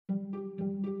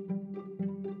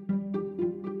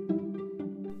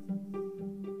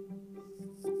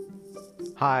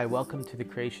Hi, welcome to the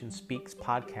Creation Speaks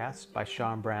podcast by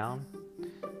Sean Brown.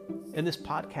 In this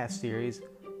podcast series,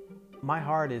 my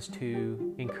heart is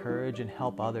to encourage and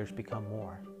help others become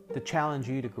more, to challenge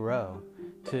you to grow,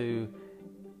 to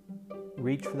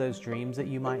reach for those dreams that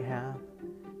you might have,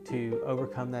 to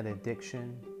overcome that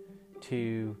addiction,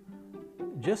 to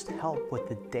just help with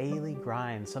the daily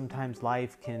grind. Sometimes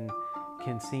life can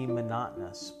seem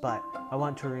monotonous, but I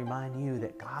want to remind you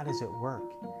that God is at work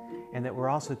and that we're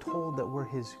also told that we're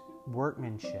His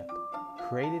workmanship,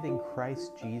 created in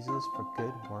Christ Jesus for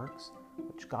good works,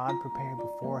 which God prepared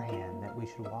beforehand that we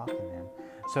should walk in them.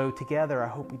 So together, I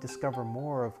hope we discover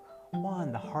more of,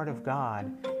 one, the heart of God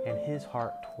and His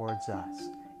heart towards us.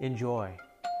 Enjoy.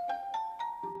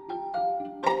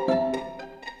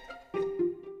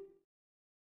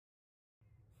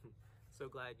 So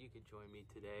glad you could join me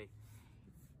today.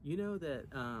 You know that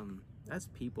as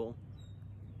people,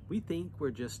 we think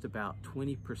we're just about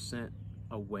 20%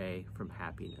 away from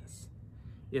happiness.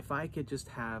 If I could just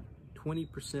have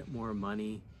 20% more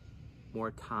money,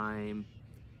 more time,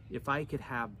 if I could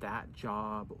have that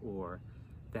job or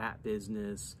that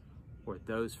business or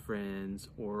those friends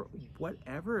or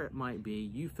whatever it might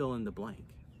be, you fill in the blank.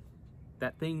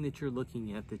 That thing that you're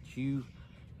looking at that you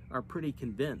are pretty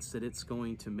convinced that it's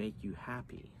going to make you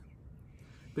happy.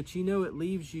 But you know, it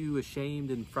leaves you ashamed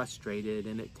and frustrated,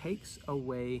 and it takes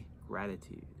away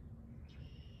gratitude.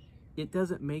 It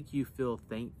doesn't make you feel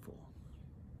thankful.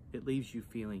 It leaves you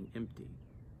feeling empty.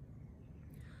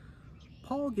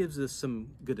 Paul gives us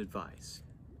some good advice.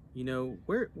 You know,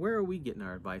 where are we getting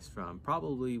our advice from?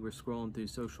 Probably we're scrolling through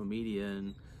social media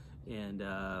and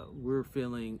we're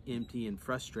feeling empty and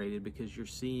frustrated because you're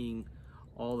seeing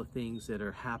all the things that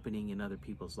are happening in other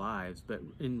people's lives. But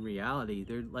in reality,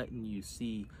 they're letting you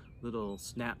see little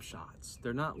snapshots.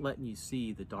 They're not letting you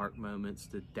see the dark moments,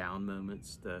 the down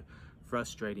moments, the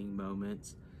frustrating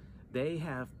moments. They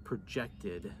have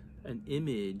projected an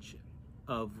image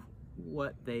of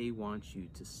what they want you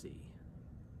to see.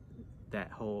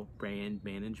 That whole brand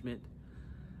management.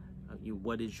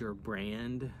 What is your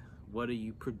brand? What are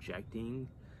you projecting?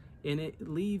 And it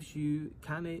leaves you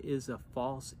kind of is a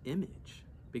false image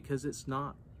because it's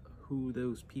not who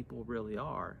those people really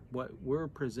are. What we're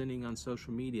presenting on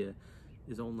social media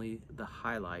is only the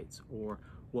highlights or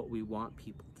what we want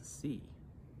people to see.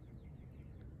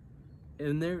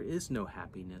 And there is no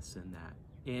happiness in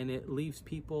that. And it leaves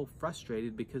people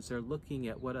frustrated because they're looking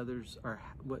at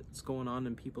what's going on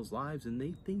in people's lives and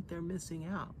they think they're missing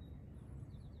out.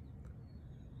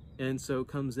 And so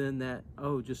comes in that,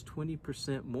 just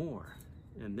 20% more,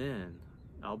 and then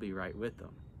I'll be right with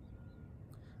them.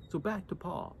 So back to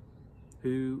Paul,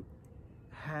 who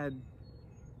had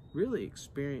really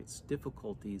experienced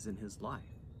difficulties in his life.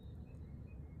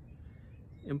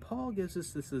 And Paul gives us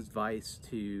this advice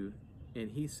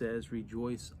and he says,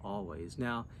 rejoice always.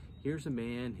 Now, here's a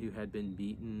man who had been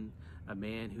beaten, a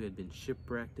man who had been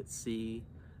shipwrecked at sea,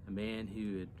 a man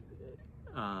who had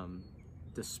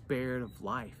despaired of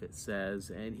life, it says,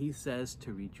 and he says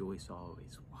to rejoice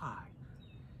always. Why?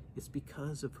 It's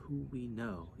because of who we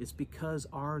know. It's because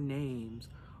our names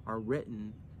are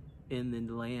written in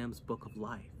the Lamb's book of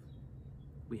life.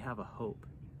 We have a hope.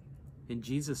 And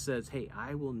Jesus says, hey,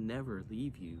 I will never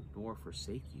leave you nor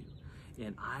forsake you.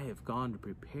 And I have gone to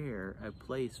prepare a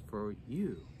place for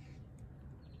you.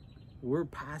 We're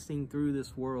passing through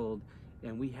this world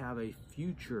and we have a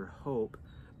future hope,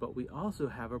 but we also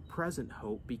have a present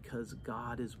hope because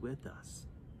God is with us.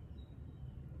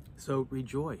 So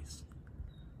rejoice.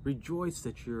 Rejoice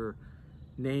that your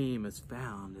name is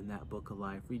found in that book of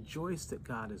life. Rejoice that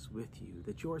God is with you,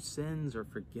 that your sins are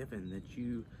forgiven, that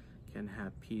you can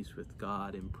have peace with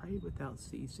God, and pray without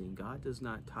ceasing. God does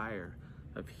not tire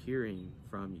of hearing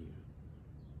from you.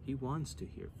 He wants to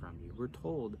hear from you. We're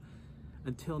told,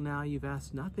 until now you've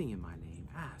asked nothing in my name.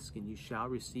 Ask and you shall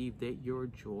receive, that your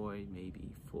joy may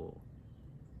be full.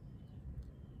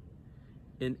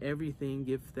 In everything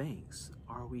give thanks.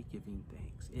 Are we giving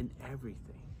thanks? In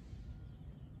everything.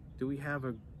 Do we have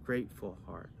a grateful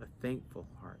heart, a thankful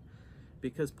heart?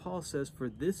 Because Paul says, for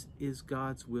this is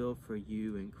God's will for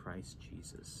you in Christ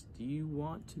Jesus. Do you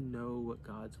want to know what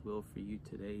God's will for you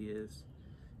today is?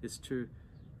 It's to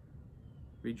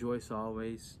rejoice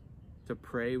always, to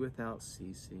pray without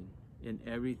ceasing, in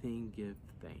everything give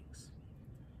thanks.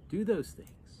 Do those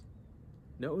things.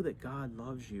 Know that God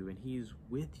loves you and He is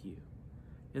with you.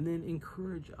 And then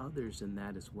encourage others in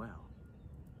that as well.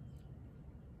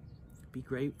 Be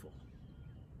grateful.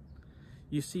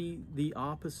 You see, the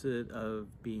opposite of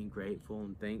being grateful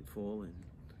and thankful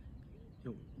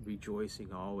and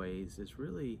rejoicing always is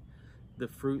really the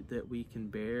fruit that we can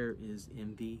bear is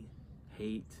envy,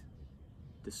 hate,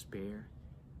 despair?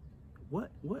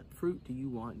 What fruit do you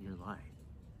want in your life?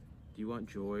 Do you want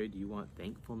joy? Do you want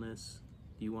thankfulness?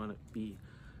 Do you want to be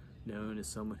known as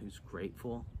someone who's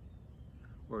grateful?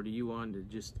 Or do you want to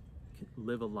just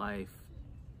live a life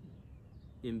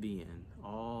envying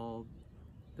all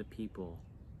the people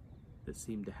that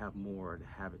seem to have more, to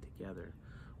have it together,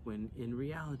 when in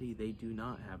reality they do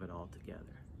not have it all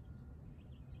together?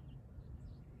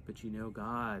 But you know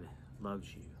God loves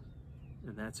you,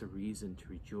 and that's a reason to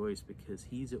rejoice, because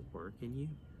He's at work in you.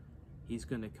 He's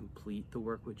going to complete the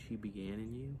work which He began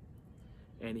in you,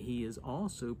 and He is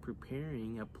also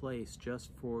preparing a place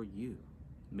just for you,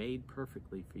 made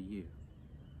perfectly for you.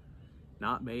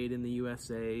 Not made in the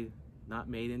USA, not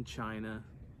made in China,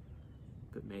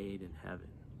 but made in heaven.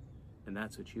 And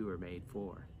that's what you were made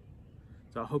for.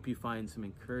 So I hope you find some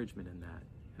encouragement in that.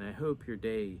 And I hope your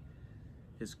day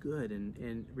is good.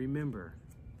 And remember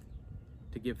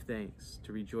to give thanks,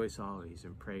 to rejoice always,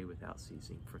 and pray without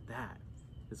ceasing. For that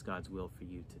is God's will for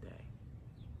you today.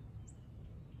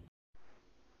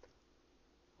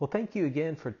 Well, thank you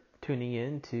again for tuning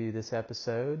in to this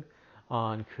episode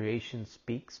on Creation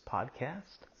Speaks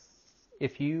podcast.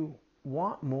 If you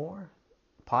want more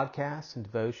podcasts and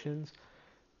devotions,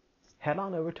 head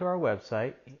on over to our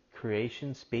website,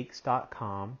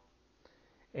 creationspeaks.com.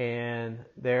 And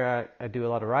there I do a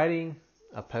lot of writing.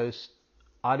 I post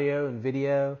audio and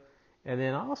video. And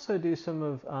then I also do some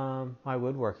of my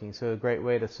woodworking. So a great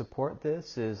way to support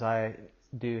this is I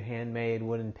do handmade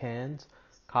wooden pens,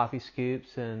 coffee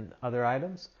scoops, and other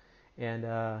items. And,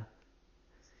 I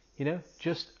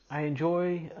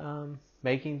enjoy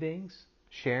making things,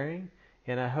 sharing.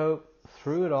 And I hope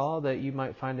through it all that you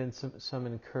might find some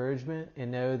encouragement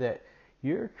and know that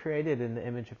you're created in the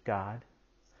image of God.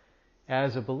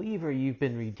 As a believer, you've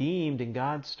been redeemed and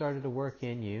God started a work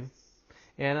in you.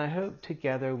 And I hope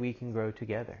together we can grow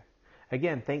together.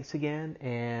 Again, thanks again,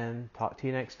 and talk to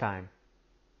you next time.